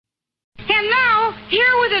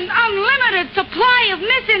Here with an unlimited supply of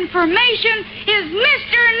misinformation is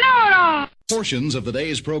Mr. Know-It-All. Portions of the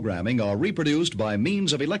day's programming are reproduced by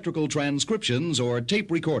means of electrical transcriptions or tape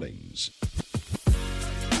recordings.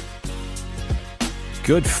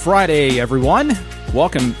 Good Friday, everyone.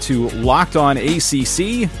 Welcome to Locked On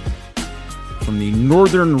ACC from the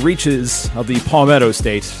northern reaches of the Palmetto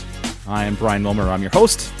State. I am Brian Milmer. I'm your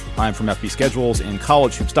host. I'm from FB Schedules and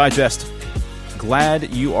College Hoops Digest.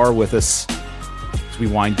 Glad you are with us as we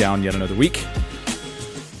wind down yet another week.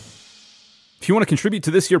 If you want to contribute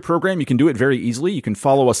to this year's program, you can do it very easily. You can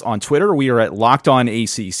follow us on Twitter. We are at Locked On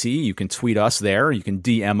ACC. You can tweet us there. You can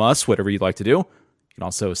DM us, whatever you'd like to do. You can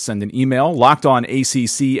also send an email,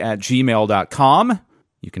 lockedonacc@gmail.com.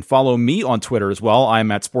 You can follow me on Twitter as well.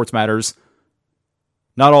 I'm at Sports Matters.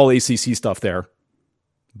 Not all ACC stuff there,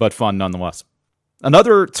 but fun nonetheless.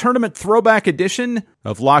 Another tournament throwback edition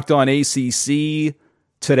of Locked On ACC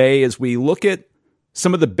today as we look at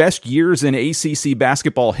some of the best years in ACC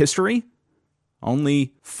basketball history.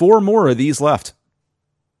 Only 4 more of these left.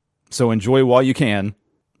 So enjoy while you can.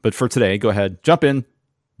 But for today, go ahead, jump in,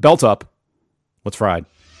 belt up. Let's ride.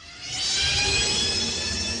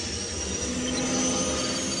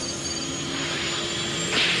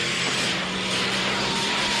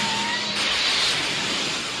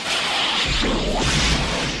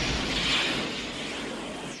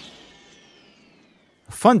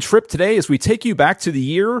 A fun trip today as we take you back to the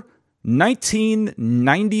year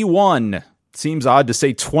 1991. Seems odd to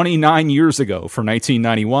say 29 years ago for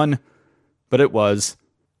 1991, but it was.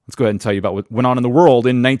 Let's go ahead and tell you about what went on in the world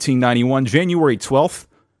in 1991. January 12th,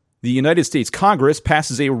 the United States Congress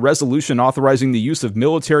passes a resolution authorizing the use of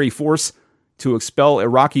military force to expel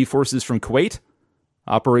Iraqi forces from Kuwait.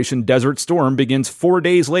 Operation Desert Storm begins 4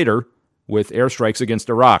 days later with airstrikes against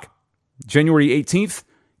Iraq. January 18th,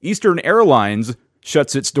 Eastern Airlines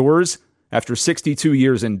shuts its doors after 62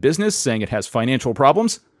 years in business, saying it has financial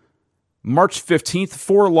problems. March 15th,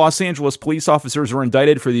 4 Los Angeles police officers are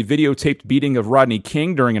indicted for the videotaped beating of Rodney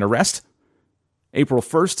King during an arrest. April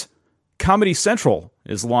 1st, Comedy Central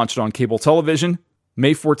is launched on cable television.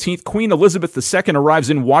 May 14th, Queen Elizabeth II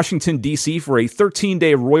arrives in Washington, D.C. for a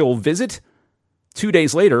 13-day royal visit. 2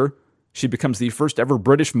 days later, she becomes the first ever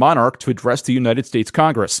British monarch to address the United States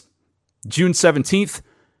Congress. June 17th,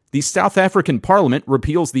 the South African Parliament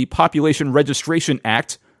repeals the Population Registration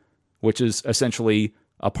Act, which is essentially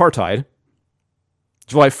apartheid.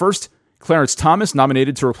 July 1st, Clarence Thomas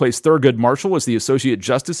nominated to replace Thurgood Marshall as the Associate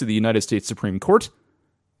Justice of the United States Supreme Court.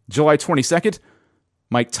 July 22nd,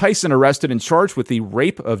 Mike Tyson arrested and charged with the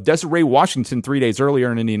rape of Desiree Washington 3 days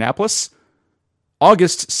earlier in Indianapolis.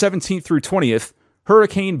 August 17th through 20th,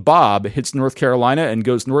 Hurricane Bob hits North Carolina and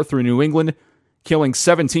goes north through New England, killing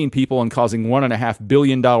 17 people and causing $1.5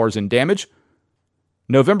 billion in damage.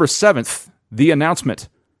 November 7th, the announcement.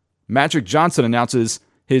 Magic Johnson announces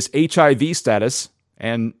his HIV status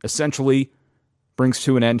and essentially brings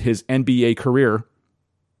to an end his NBA career.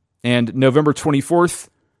 And November 24th,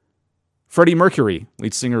 Freddie Mercury,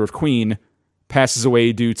 lead singer of Queen, passes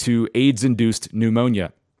away due to AIDS-induced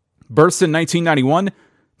pneumonia. Births in 1991,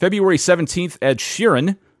 February 17th, Ed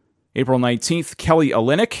Sheeran. April 19th, Kelly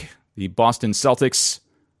Olynyk, the Boston Celtics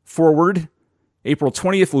forward. April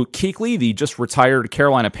 20th, Luke Kuechly, the just-retired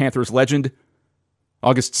Carolina Panthers legend.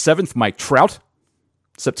 August 7th, Mike Trout.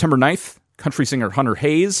 September 9th, country singer Hunter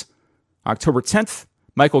Hayes. October 10th,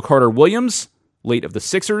 Michael Carter Williams, late of the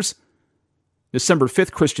Sixers. December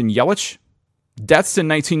 5th, Christian Yelich. Deaths in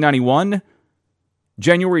 1991.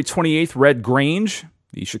 January 28th, Red Grange,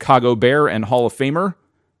 the Chicago Bear and Hall of Famer.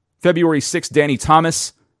 February 6th, Danny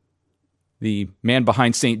Thomas, the man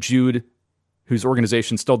behind St. Jude, whose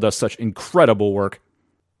organization still does such incredible work.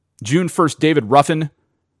 June 1st, David Ruffin,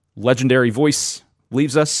 legendary voice,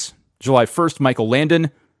 leaves us. July 1st, Michael Landon.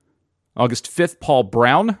 August 5th, Paul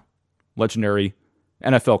Brown, legendary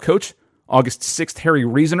NFL coach. August 6th, Harry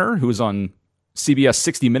Reasoner, who was on CBS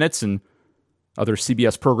 60 Minutes and other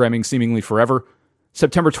CBS programming seemingly forever.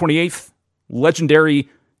 September 28th, legendary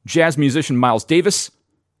jazz musician Miles Davis.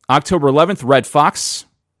 October 11th, Red Fox,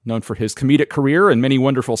 known for his comedic career and many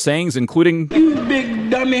wonderful sayings, including "You big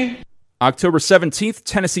dummy." October 17th,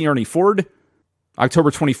 Tennessee Ernie Ford. October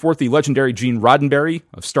 24th, the legendary Gene Roddenberry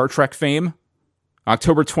of Star Trek fame.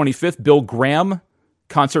 October 25th, Bill Graham,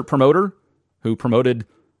 concert promoter, who promoted,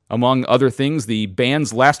 among other things, the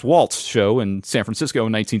band's Last Waltz show in San Francisco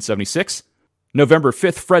in 1976. November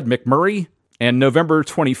 5th, Fred McMurray. And November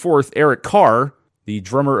 24th, Eric Carr, the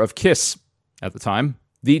drummer of Kiss at the time.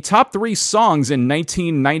 The top 3 songs in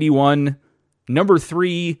 1991. Number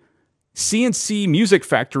 3, CNC Music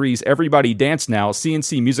Factory's Everybody Dance Now.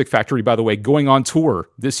 CNC Music Factory, by the way, going on tour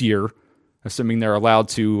this year assuming they're allowed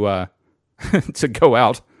to to go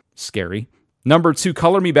out. Scary. Number 2,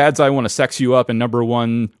 Color Me Bads, I Want to Sex You Up. And number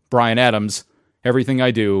 1, Bryan Adams, Everything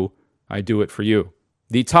I Do It For You.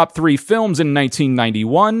 The top 3 films in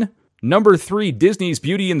 1991. Number 3, Disney's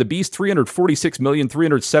Beauty and the Beast,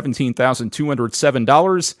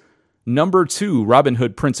 $346,317,207. Number 2, Robin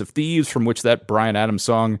Hood, Prince of Thieves, from which that Bryan Adams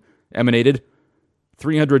song emanated,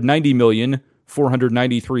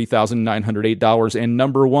 $390,493,908. And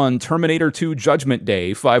number 1, Terminator 2, Judgment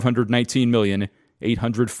Day,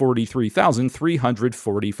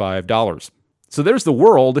 $519,843,345. So there's the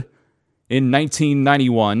world in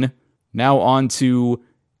 1991. Now on to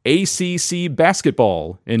ACC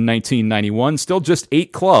basketball in 1991. Still just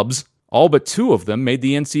 8 clubs. All but 2 of them made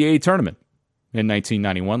the NCAA tournament in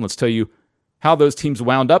 1991. Let's tell you how those teams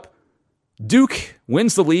wound up. Duke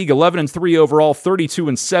wins the league, 11-3 overall,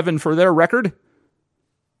 32-7 for their record.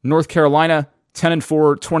 North Carolina,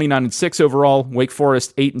 10-4, 29-6 overall. Wake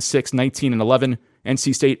Forest, 8-6, 19-11.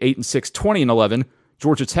 NC State, 8-6, 20-11.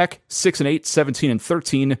 Georgia Tech, 6-8,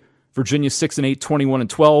 17-13. Virginia, 6-8,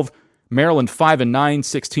 21-12. Maryland, 5-9,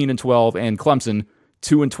 16-12. And Clemson,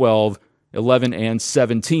 2-12,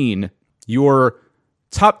 11-17. Your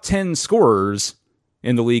top 10 scorers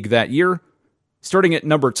in the league that year. Starting at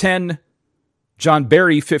number 10, John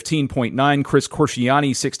Barry, 15.9. Chris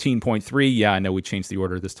Corchiani, 16.3. Yeah, I know we changed the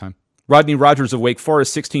order this time. Rodney Rogers of Wake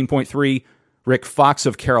Forest, 16.3. Rick Fox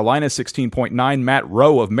of Carolina, 16.9. Matt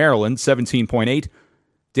Rowe of Maryland, 17.8.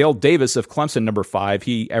 Dale Davis of Clemson, number 5.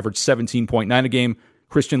 He averaged 17.9 a game.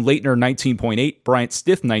 Christian Laettner, 19.8. Bryant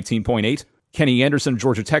Stith, 19.8. Kenny Anderson of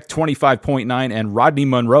Georgia Tech, 25.9. And Rodney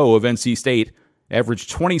Monroe of NC State averaged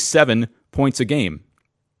 27 points a game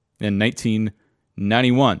in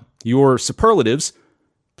 1991. Your superlatives: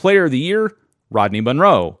 Player of the Year, Rodney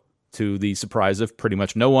Monroe, to the surprise of pretty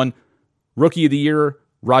much no one. Rookie of the Year,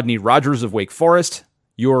 Rodney Rogers of Wake Forest.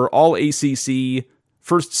 Your All-ACC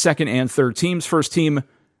first, second, and third teams. First team,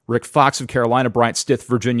 Rick Fox of Carolina, Bryant Stith,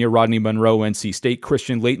 Virginia, Rodney Monroe, NC State,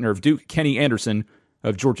 Christian Laettner of Duke, Kenny Anderson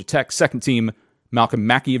of Georgia Tech. Second team, Malcolm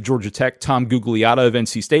Mackey of Georgia Tech, Tom Gugliotta of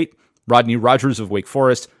NC State, Rodney Rogers of Wake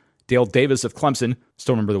Forest, Dale Davis of Clemson.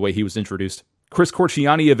 Still remember the way he was introduced. Chris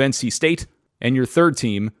Corchiani of NC State. And your third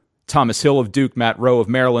team, Thomas Hill of Duke, Matt Rowe of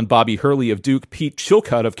Maryland, Bobby Hurley of Duke, Pete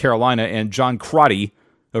Chilcutt of Carolina, and John Crotty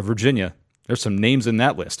of Virginia. There's some names in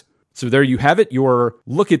that list. So there you have it, your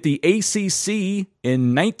look at the ACC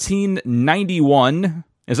in 1991.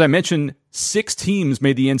 As I mentioned, 6 teams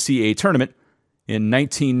made the NCAA tournament in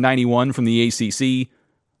 1991 from the ACC.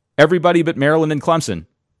 Everybody but Maryland and Clemson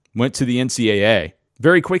went to the NCAA.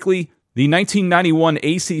 Very quickly, the 1991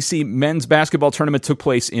 ACC men's basketball tournament took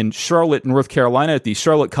place in Charlotte, North Carolina at the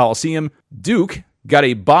Charlotte Coliseum. Duke got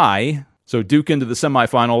a bye, so Duke into the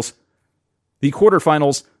semifinals. The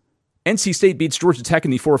quarterfinals, NC State beats Georgia Tech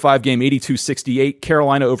in the 4-5 game 82-68.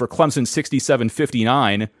 Carolina over Clemson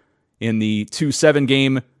 67-59 in the 2-7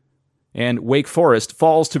 game. And Wake Forest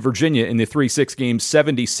falls to Virginia in the 3-6 game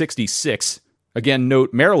 70-66. Again,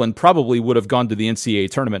 note, Maryland probably would have gone to the NCAA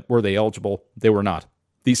tournament were they eligible. They were not.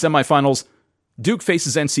 The semifinals, Duke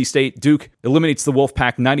faces NC State. Duke eliminates the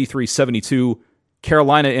Wolfpack 93-72.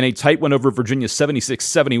 Carolina in a tight one over Virginia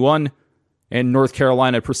 76-71. And North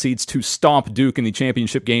Carolina proceeds to stomp Duke in the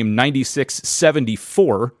championship game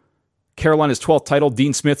 96-74. Carolina's 12th title,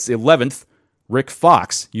 Dean Smith's 11th. Rick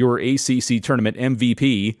Fox, your ACC tournament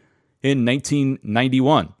MVP in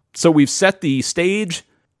 1991. So we've set the stage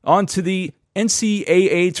onto the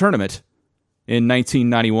NCAA tournament in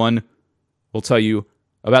 1991. We'll tell you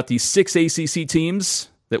about the 6 ACC teams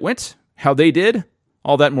that went, how they did,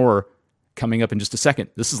 all that more coming up in just a second.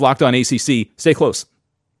 This is Locked On ACC. Stay close.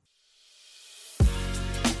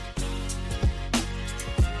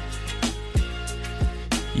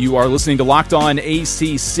 You are listening to Locked On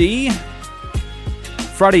ACC.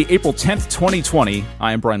 Friday, April 10th, 2020.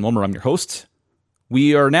 I am Brian Wilmer. I'm your host.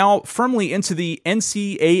 We are now firmly into the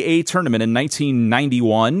NCAA tournament in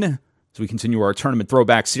 1991. As we continue our tournament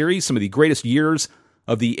throwback series, some of the greatest years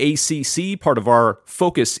of the ACC, part of our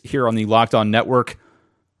focus here on the Locked On Network,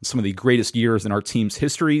 some of the greatest years in our team's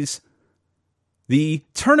histories. The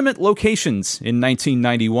tournament locations in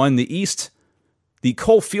 1991, the East, the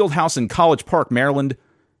Cole Fieldhouse in College Park, Maryland,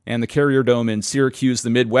 and the Carrier Dome in Syracuse. The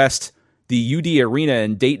Midwest, the UD Arena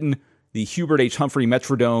in Dayton, the Hubert H. Humphrey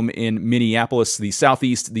Metrodome in Minneapolis. The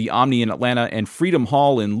Southeast, the Omni in Atlanta, and Freedom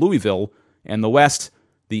Hall in Louisville. And the West,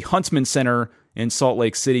 the Huntsman Center in Salt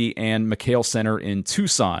Lake City and McHale Center in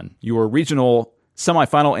Tucson. Your regional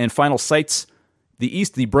semifinal and final sites: the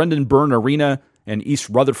East, the Brendan Byrne Arena and East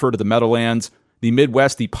Rutherford of the Meadowlands. The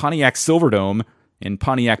Midwest, the Pontiac Silverdome in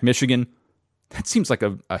Pontiac, Michigan. That seems like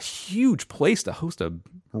a huge place to host a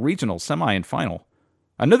regional semi and final.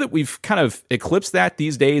 I know that we've kind of eclipsed that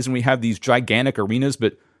these days and we have these gigantic arenas,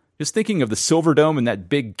 but just thinking of the Silverdome and that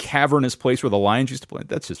big cavernous place where the Lions used to play,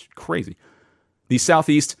 that's just crazy. The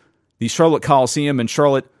Southeast, the Charlotte Coliseum in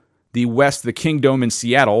Charlotte. The West, the Kingdome in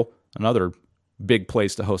Seattle, another big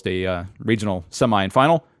place to host a regional semi and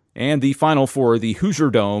final. And the final for the Hoosier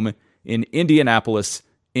Dome in Indianapolis,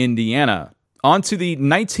 Indiana. On to the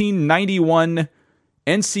 1991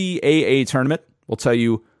 NCAA tournament. We'll tell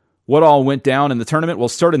you what all went down in the tournament. We'll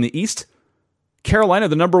start in the East. Carolina,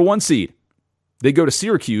 the number 1 seed. They go to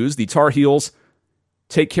Syracuse. The Tar Heels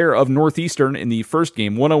take care of Northeastern in the first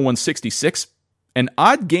game, 101-66. An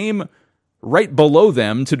odd game right below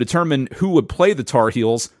them to determine who would play the Tar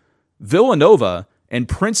Heels. Villanova and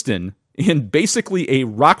Princeton in basically a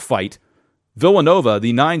rock fight. Villanova,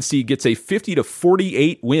 the 9 seed, gets a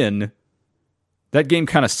 50-48 win. That game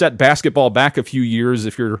kind of set basketball back a few years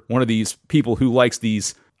if you're one of these people who likes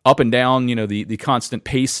these up and down, the constant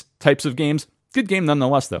pace types of games. Good game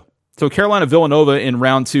nonetheless, though. So Carolina-Villanova in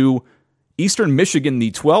round 2. Eastern Michigan, the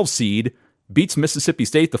 12 seed, beats Mississippi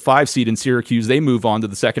State, the 5 seed in Syracuse. They move on to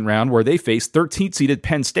the second round where they face 13th seeded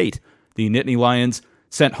Penn State. The Nittany Lions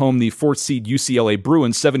sent home the 4th seed UCLA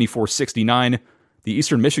Bruins 74-69. The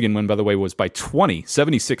Eastern Michigan win, by the way, was by 20,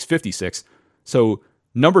 76-56. So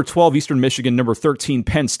number 12 Eastern Michigan, number 13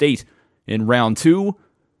 Penn State in round 2.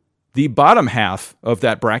 The bottom half of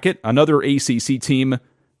that bracket, another ACC team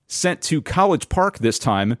sent to College Park this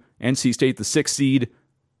time. NC State, the 6th seed,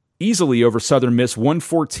 easily over Southern Miss,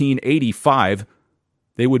 114-85.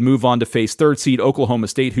 They would move on to face 3rd seed Oklahoma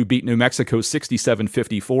State, who beat New Mexico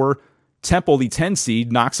 67-54. Temple, the 10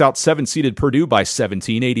 seed, knocks out 7-seeded Purdue by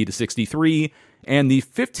 17, 80-63. And the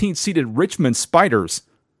 15th-seeded Richmond Spiders,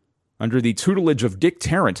 under the tutelage of Dick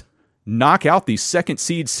Tarrant, knock out the 2nd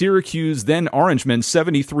seed Syracuse, then Orangemen,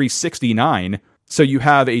 73-69. So you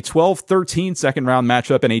have a 12-13 second-round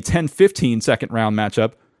matchup and a 10-15 second-round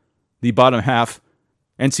matchup. The bottom half,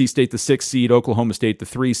 NC State, the 6th seed, Oklahoma State, the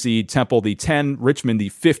 3 seed, Temple, the 10, Richmond, the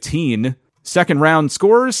 15. Second-round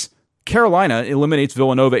scores, Carolina eliminates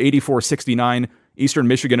Villanova 84-69, Eastern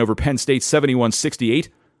Michigan over Penn State 71-68,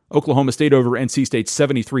 Oklahoma State over NC State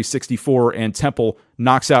 73-64, and Temple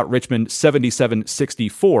knocks out Richmond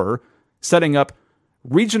 77-64, setting up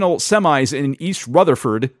regional semis in East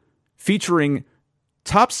Rutherford featuring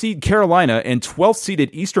top seed Carolina and 12th seeded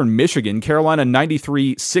Eastern Michigan. Carolina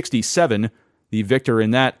 93-67, the victor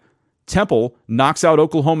in that. Temple knocks out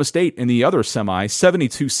Oklahoma State in the other semi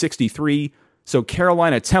 72-63. So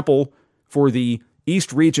Carolina Temple for the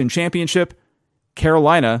East Region Championship.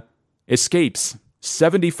 Carolina escapes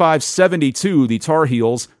 75-72. The Tar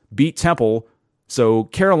Heels beat Temple. So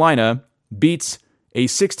Carolina beats a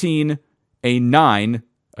 16, a 9,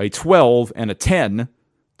 a 12, and a 10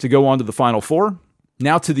 to go on to the Final Four.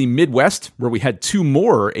 Now to the Midwest, where we had 2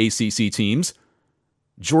 more ACC teams.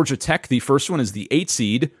 Georgia Tech, the first one, is the 8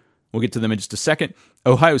 seed. We'll get to them in just a second.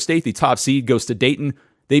 Ohio State, the top seed, goes to Dayton.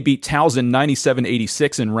 They beat Towson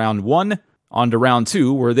 97-86 in round 1. On to round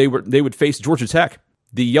 2, where they would face Georgia Tech.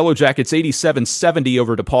 The Yellow Jackets 87-70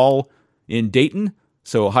 over DePaul in Dayton.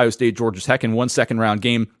 So Ohio State, Georgia Tech in one second-round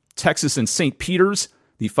game. Texas and St. Peter's,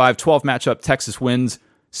 the 5-12 matchup. Texas wins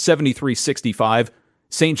 73-65.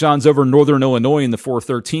 St. John's over Northern Illinois in the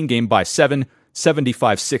 4-13 game by 7,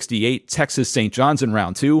 75-68. Texas St. John's in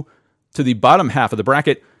round 2. To the bottom half of the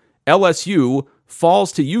bracket, LSU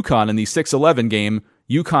falls to UConn in the 6-11 game.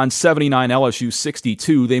 UConn 79, LSU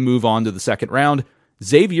 62. They move on to the second round.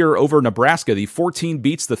 Xavier over Nebraska. The 14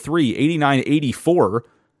 beats the 3, 89-84.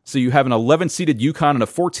 So you have an 11-seeded UConn and a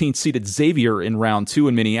 14-seeded Xavier in round 2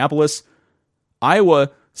 in Minneapolis.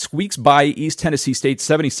 Iowa squeaks by East Tennessee State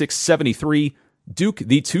 76-73. Duke,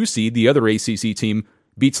 the 2 seed, the other ACC team,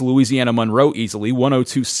 beats Louisiana Monroe easily,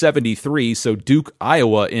 102-73. So Duke,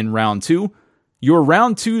 Iowa in round 2. Your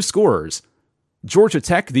round 2 scorers. Georgia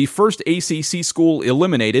Tech, the first ACC school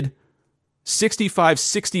eliminated,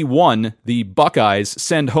 65-61. The Buckeyes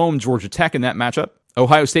send home Georgia Tech in that matchup.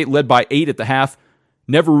 Ohio State led by 8 at the half.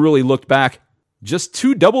 Never really looked back. Just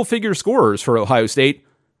 2 double-figure scorers for Ohio State.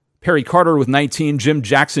 Perry Carter with 19, Jim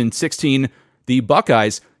Jackson 16. The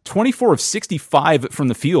Buckeyes 24 of 65 from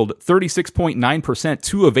the field, 36.9%,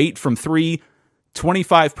 2 of 8 from 3,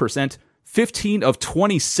 25%, 15 of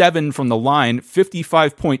 27 from the line,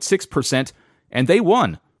 55.6%, and they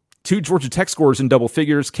won. 2 Georgia Tech scores in double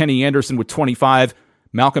figures, Kenny Anderson with 25,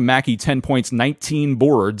 Malcolm Mackey 10 points, 19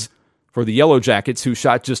 boards for the Yellow Jackets, who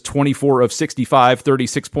shot just 24 of 65,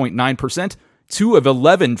 36.9%, 2 of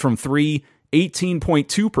 11 from 3,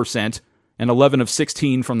 18.2%, and 11 of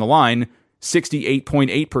 16 from the line,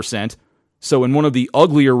 68.8%. So in one of the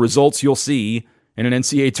uglier results you'll see in an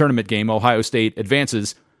NCAA tournament game, Ohio State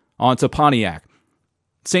advances onto Pontiac.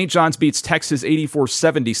 St. John's beats Texas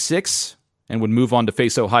 84-76 and would move on to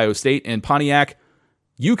face Ohio State. In Pontiac,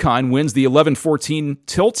 UConn wins the 11-14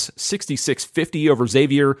 tilt, 66-50 over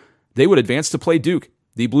Xavier. They would advance to play Duke.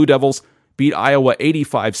 The Blue Devils beat Iowa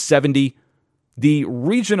 85-70. The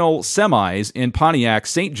regional semis in Pontiac,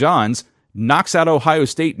 St. John's knocks out Ohio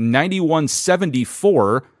State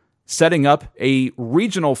 91-74, setting up a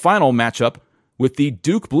regional final matchup with the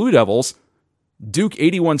Duke Blue Devils. Duke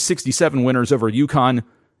 81-67 winners over UConn.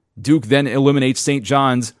 Duke then eliminates St.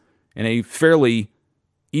 John's in a fairly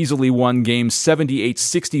easily won game,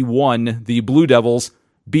 78-61. The Blue Devils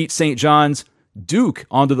beat St. John's. Duke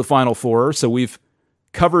onto the Final Four. So we've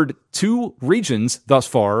covered two regions thus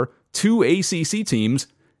far, two ACC teams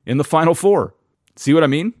in the Final Four. See what I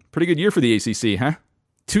mean? Pretty good year for the ACC, huh?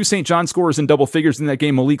 Two St. John scorers in double figures in that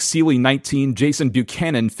game. Malik Sealy, 19. Jason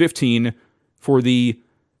Buchanan, 15 for the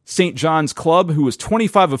St. John's club, who was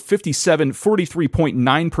 25 of 57,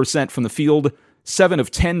 43.9% from the field, 7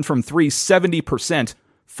 of 10 from 3, 70%.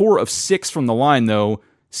 4 of 6 from the line, though,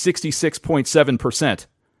 66.7%.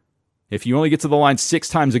 If you only get to the line 6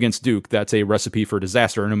 times against Duke, that's a recipe for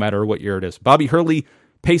disaster, no matter what year it is. Bobby Hurley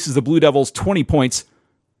paces the Blue Devils 20 points.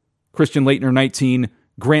 Christian Laettner, 19.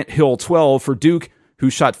 Grant Hill, 12 for Duke, who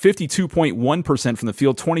shot 52.1% from the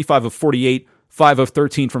field, 25 of 48, 5 of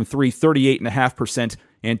 13 from 3, 38.5%,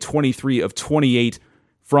 and 23 of 28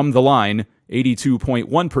 from the line,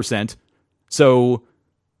 82.1%. So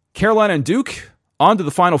Carolina and Duke on to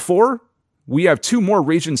the Final Four. We have two more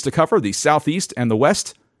regions to cover, the Southeast and the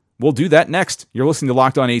West. We'll do that next. You're listening to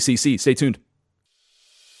Locked On ACC. Stay tuned.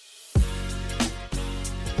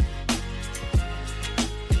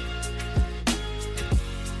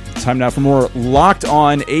 Time now for more Locked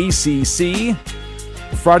On ACC.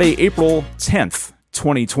 Friday, April 10th,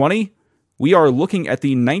 2020. We are looking at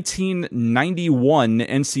the 1991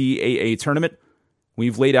 NCAA tournament.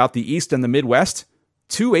 We've laid out the East and the Midwest.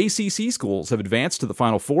 Two ACC schools have advanced to the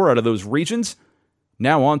Final Four out of those regions.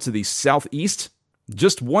 Now on to the Southeast.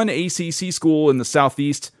 Just one ACC school in the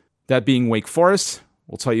Southeast, that being Wake Forest.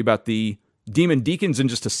 We'll tell you about the Demon Deacons in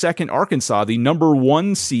just a second. Arkansas, the number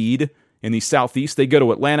 1 seed in the Southeast. They go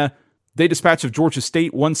to Atlanta. They dispatch of Georgia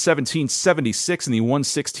State 117-76 in the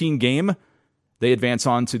 116 game. They advance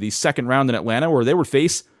on to the second round in Atlanta, where they would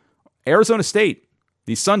face Arizona State.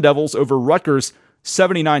 The Sun Devils over Rutgers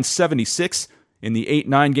 79-76 in the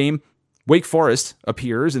 8-9 game. Wake Forest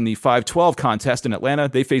appears in the 5-12 contest in Atlanta.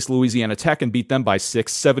 They face Louisiana Tech and beat them by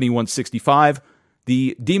 6, 71-65.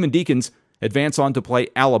 The Demon Deacons advance on to play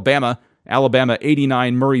Alabama. Alabama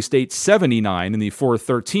 89, Murray State 79 in the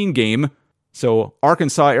 4-13 game. So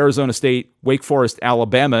Arkansas, Arizona State, Wake Forest,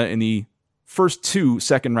 Alabama in the first two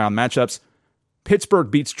second-round matchups.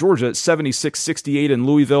 Pittsburgh beats Georgia 76-68 in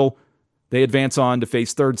Louisville. They advance on to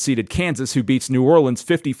face third-seeded Kansas, who beats New Orleans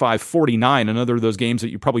 55-49, another of those games that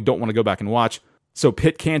you probably don't want to go back and watch. So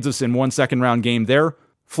Pitt, Kansas in one second-round game there.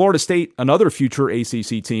 Florida State, another future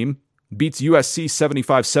ACC team, beats USC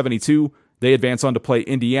 75-72. They advance on to play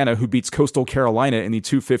Indiana, who beats Coastal Carolina in the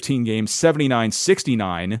 2-15 game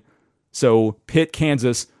 79-69. So Pitt,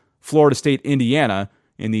 Kansas, Florida State, Indiana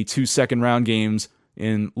in the two second-round games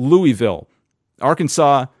in Louisville.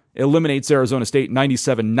 Arkansas eliminates Arizona State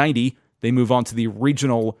 97-90. They move on to the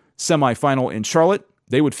regional semifinal in Charlotte.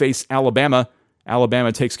 They would face Alabama.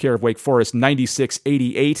 Alabama takes care of Wake Forest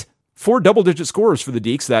 96-88. 4 double-digit scorers for the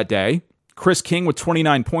Deacs that day. Chris King with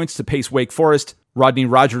 29 points to pace Wake Forest. Rodney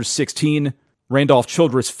Rogers 16. Randolph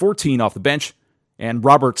Childress 14 off the bench. And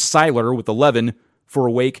Robert Seiler with 11 for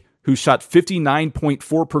Wake, who shot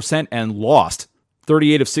 59.4% and lost.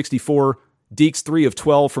 38 of 64. Deacs 3 of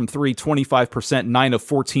 12 from 3, 25%, 9 of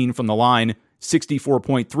 14 from the line,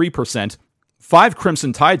 64.3%. 5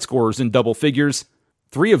 Crimson Tide scorers in double figures,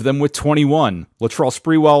 3 of them with 21. Latrell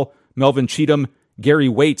Sprewell, Melvin Cheatham, Gary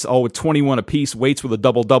Waits, all with 21 apiece. Waits with a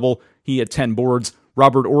double-double. He had 10 boards.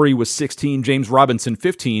 Robert Ory was 16. James Robinson,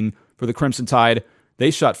 15 for the Crimson Tide.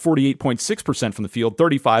 They shot 48.6% from the field,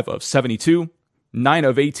 35 of 72. 9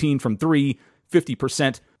 of 18 from 3,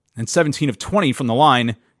 50%, and 17 of 20 from the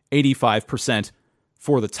line, 85%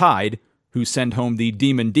 for the Tide, who send home the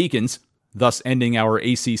Demon Deacons, thus ending our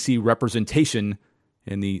ACC representation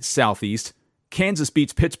in the Southeast. Kansas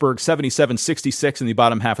beats Pittsburgh 77-66 in the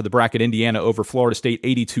bottom half of the bracket. Indiana over Florida State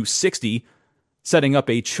 82-60, setting up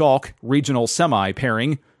a chalk regional semi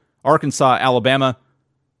pairing. Arkansas, Alabama.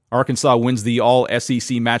 Arkansas wins the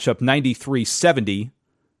all-SEC matchup 93-70,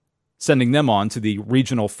 sending them on to the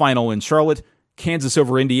regional final in Charlotte. Kansas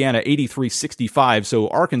over Indiana 83-65, so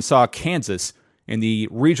Arkansas, Kansas in the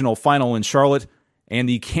regional final in Charlotte, and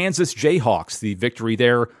the Kansas Jayhawks, the victory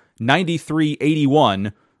there,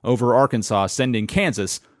 93-81 over Arkansas, sending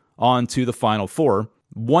Kansas on to the Final Four.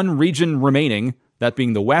 One region remaining, that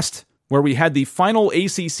being the West, where we had the final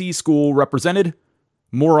ACC school represented.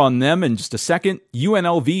 More on them in just a second.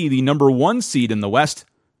 UNLV, the number 1 seed in the West.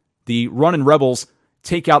 The Runnin' Rebels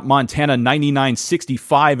take out Montana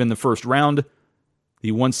 99-65 in the first round.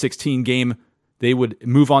 The 1/16 game, they would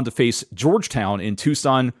move on to face Georgetown in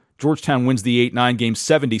Tucson. Georgetown wins the 8-9 game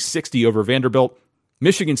 70-60 over Vanderbilt.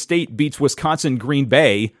 Michigan State beats Wisconsin Green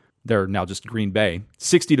Bay. They're now just Green Bay.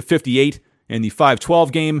 60-58 in the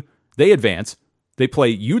 5-12 game. They advance. They play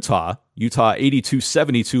Utah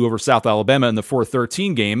 82-72 over South Alabama in the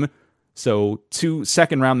 4-13 game. So 2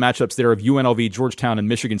 second-round matchups there of UNLV, Georgetown, and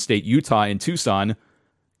Michigan State, Utah in Tucson.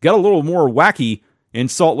 Got a little more wacky in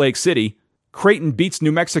Salt Lake City. Creighton beats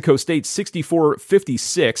New Mexico State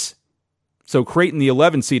 64-56. So Creighton, the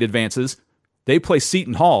 11 seed, advances. They play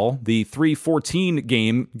Seton Hall. The 3-14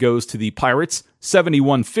 game goes to the Pirates,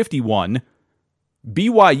 71-51.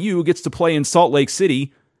 BYU gets to play in Salt Lake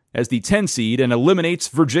City as the 10 seed and eliminates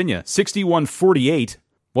Virginia, 61-48.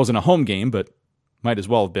 Wasn't a home game, but might as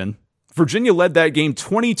well have been. Virginia led that game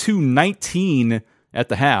 22-19 at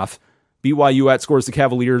the half. BYU outscores the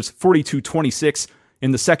Cavaliers 42-26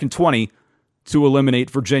 in the second 20 to eliminate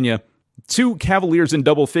Virginia. 2 Cavaliers in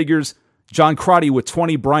double figures. John Crotty with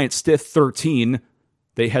 20, Bryant Stith 13.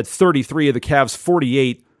 They had 33 of the Cavs'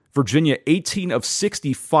 48. Virginia 18 of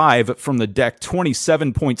 65 from the deck,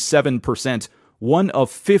 27.7%. 1 of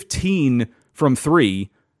 15 from 3,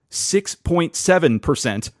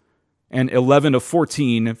 6.7%. And 11 of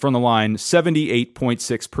 14 from the line,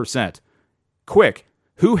 78.6%. Quick,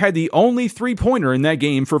 who had the only three-pointer in that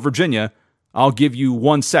game for Virginia? I'll give you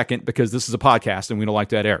 1 second because this is a podcast and we don't like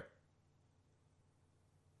that air.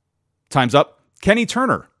 Time's up. Kenny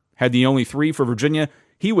Turner had the only 3 for Virginia.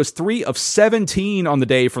 He was 3 of 17 on the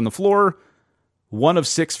day from the floor, 1 of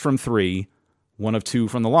 6 from 3, 1 of 2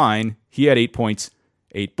 from the line. He had 8 points,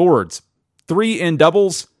 8 boards. 3 in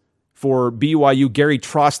doubles for BYU, Gary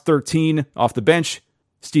Trost 13 off the bench,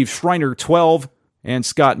 Steve Schreiner 12, and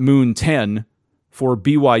Scott Moon 10 for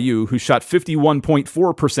BYU, who shot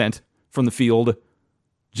 51.4% from the field,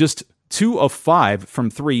 just 2 of 5 from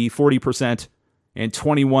 3, 40%, and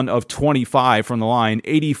 21 of 25 from the line,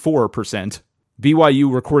 84%.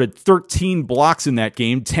 BYU recorded 13 blocks in that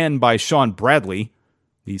game, 10 by Sean Bradley,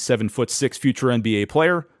 the 7'6" future NBA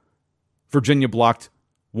player. Virginia blocked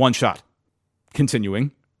 1 shot.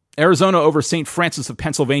 Continuing, Arizona over St. Francis of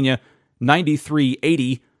Pennsylvania,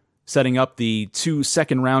 93-80, setting up the 2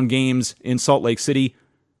 second-round games in Salt Lake City,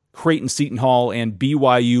 Creighton Seton Hall, and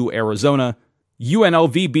BYU Arizona.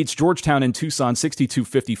 UNLV beats Georgetown in Tucson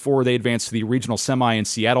 62-54. They advance to the regional semi in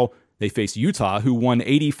Seattle. They face Utah, who won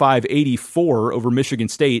 85-84 over Michigan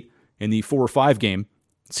State in the 4-5 game.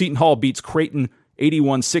 Seton Hall beats Creighton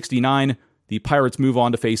 81-69. The Pirates move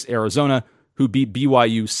on to face Arizona, who beat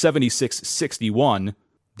BYU 76-61.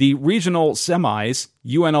 The regional semis,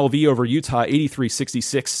 UNLV over Utah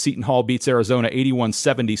 83-66. Seton Hall beats Arizona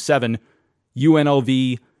 81-77.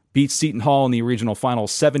 UNLV beats Seton Hall in the regional final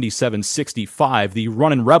 77-65. The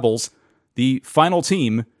Runnin' Rebels, the final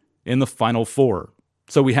team in the Final Four.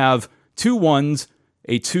 So we have 2 1s,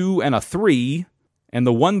 a 2, and a 3, and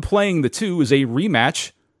the one playing the 2 is a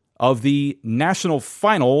rematch of the national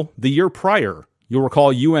final the year prior. You'll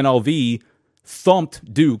recall UNLV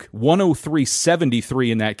thumped Duke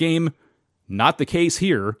 103-73 in that game. Not the case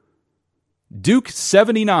here. Duke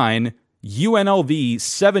 79, UNLV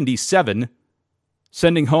 77,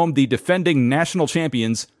 sending home the defending national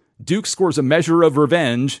champions. Duke scores a measure of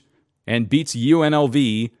revenge and beats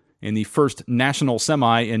UNLV in the first national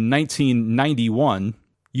semi in 1991.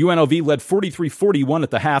 UNLV led 43-41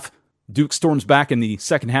 at the half. Duke storms back in the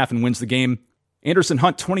second half and wins the game. Anderson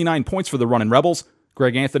Hunt, 29 points for the Runnin' Rebels.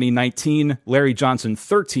 Greg Anthony, 19. Larry Johnson,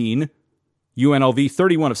 13. UNLV,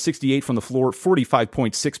 31 of 68 from the floor,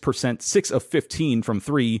 45.6%. 6 of 15 from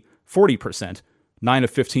 3, 40%. 9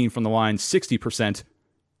 of 15 from the line, 60%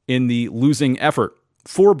 in the losing effort.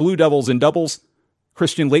 4 Blue Devils in doubles.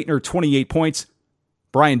 Christian Laettner, 28 points.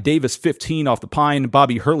 Brian Davis, 15 off the pine.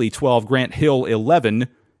 Bobby Hurley, 12. Grant Hill, 11.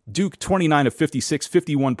 Duke, 29 of 56,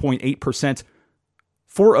 51.8%.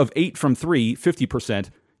 4 of 8 from 3, 50%.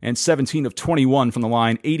 And 17 of 21 from the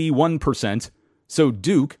line, 81%. So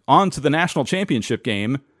Duke on to the national championship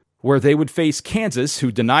game, where they would face Kansas,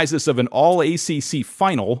 who denies us of an all-ACC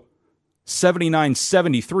final.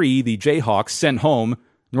 79-73, the Jayhawks sent home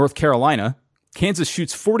North Carolina. Kansas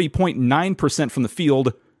shoots 40.9% from the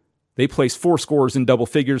field. They place 4 scorers in double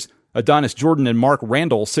figures. Adonis Jordan and Mark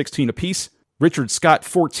Randall, 16 apiece. Richard Scott,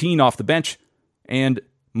 14 off the bench, and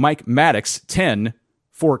Mike Maddox, 10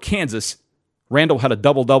 for Kansas. Randall had a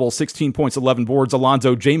double-double, 16 points, 11 boards.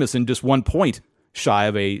 Alonzo Jameson, just 1 point shy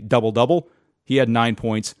of a double-double. He had 9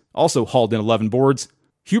 points, also hauled in 11 boards.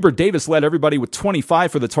 Hubert Davis led everybody with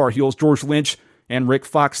 25 for the Tar Heels. George Lynch and Rick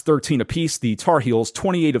Fox, 13 apiece. The Tar Heels,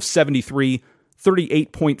 28 of 73,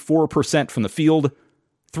 38.4% from the field.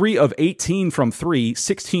 3 of 18 from 3,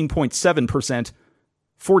 16.7%.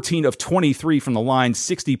 14 of 23 from the line,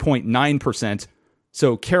 60.9%.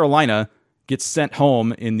 So Carolina gets sent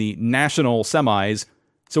home in the national semis.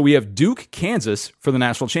 So we have Duke, Kansas for the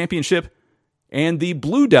national championship, and the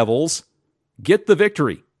Blue Devils get the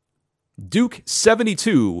victory. Duke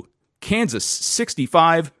 72, Kansas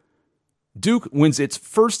 65. Duke wins its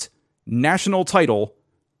first national title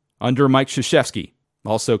under Mike Krzyzewski.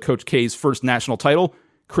 Also Coach K's first national title.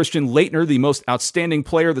 Christian Laettner, the most outstanding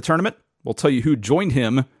player of the tournament. We'll tell you who joined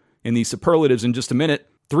him in the superlatives in just a minute.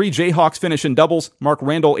 3 Jayhawks finish in doubles. Mark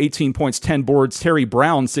Randall, 18 points, 10 boards. Terry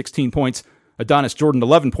Brown, 16 points. Adonis Jordan,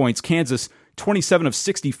 11 points. Kansas, 27 of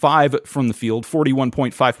 65 from the field,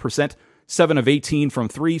 41.5%. 7 of 18 from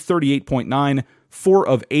 3, 38.9. 4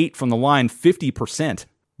 of 8 from the line, 50%.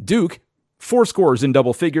 Duke, 4 scores in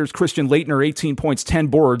double figures. Christian Laettner, 18 points, 10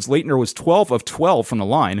 boards. Laettner was 12 of 12 from the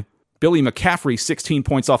line. Billy McCaffrey, 16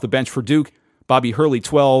 points off the bench for Duke. Bobby Hurley,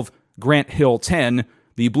 12. Grant Hill, 10.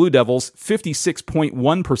 The Blue Devils,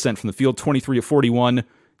 56.1% from the field, 23 of 41,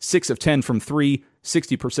 6 of 10 from 3,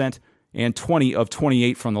 60%, and 20 of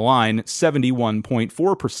 28 from the line,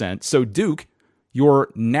 71.4%. So Duke, your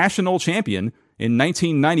national champion in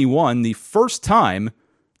 1991, the first time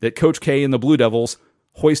that Coach K and the Blue Devils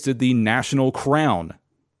hoisted the national crown.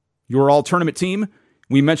 Your all-tournament team,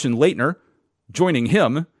 we mentioned Laettner. Joining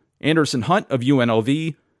him, Anderson Hunt of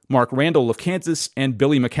UNLV, Mark Randall of Kansas, and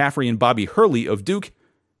Billy McCaffrey and Bobby Hurley of Duke.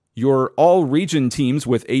 Your all-region teams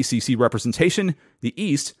with ACC representation, the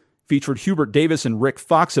East, featured Hubert Davis and Rick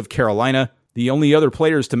Fox of Carolina. The only other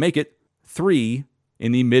players to make it, 3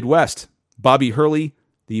 in the Midwest. Bobby Hurley,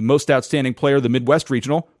 the most outstanding player of the Midwest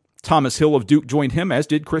Regional. Thomas Hill of Duke joined him, as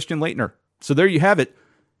did Christian Laettner. So there you have it.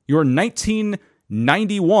 Your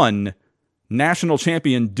 1991 national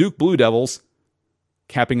champion Duke Blue Devils,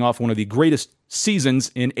 capping off one of the greatest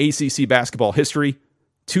seasons in ACC basketball history.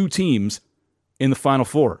 2 teams in the Final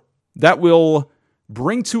Four. That will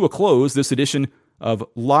bring to a close this edition of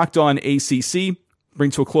Locked On ACC, bring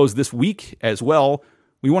to a close this week as well.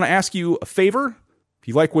 We want to ask you a favor. If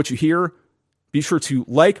you like what you hear, be sure to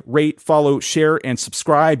like, rate, follow, share, and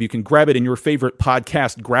subscribe. You can grab it in your favorite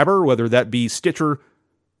podcast grabber, whether that be Stitcher,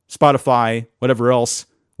 Spotify, whatever else.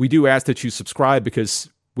 We do ask that you subscribe because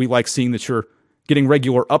we like seeing that you're getting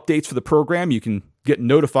regular updates for the program. You can get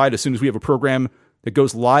notified as soon as we have a program that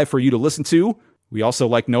goes live for you to listen to. We also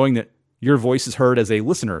like knowing that your voice is heard as a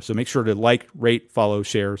listener. So make sure to like, rate, follow,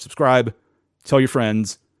 share, subscribe, tell your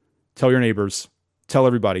friends, tell your neighbors, tell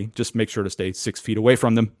everybody. Just make sure to stay 6 feet away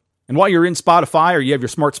from them. And while you're in Spotify or you have your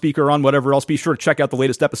smart speaker on, whatever else, be sure to check out the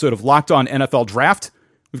latest episode of Locked On NFL Draft.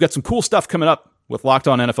 We've got some cool stuff coming up with Locked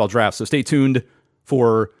On NFL Draft. So stay tuned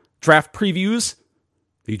for draft previews.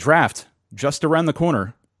 The draft just around the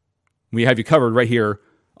corner. We have you covered right here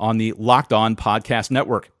on the Locked On Podcast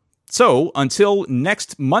Network. So, until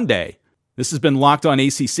next Monday, this has been Locked On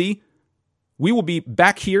ACC. We will be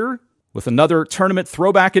back here with another tournament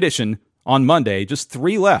throwback edition on Monday. Just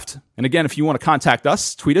 3 left. And again, if you want to contact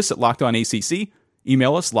us, tweet us at LockedOnACC,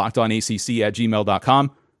 email us,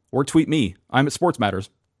 lockedonacc@gmail.com, or tweet me. I'm at Sports Matters.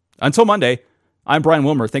 Until Monday, I'm Brian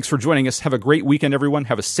Wilmer. Thanks for joining us. Have a great weekend, everyone.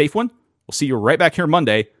 Have a safe one. We'll see you right back here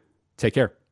Monday. Take care.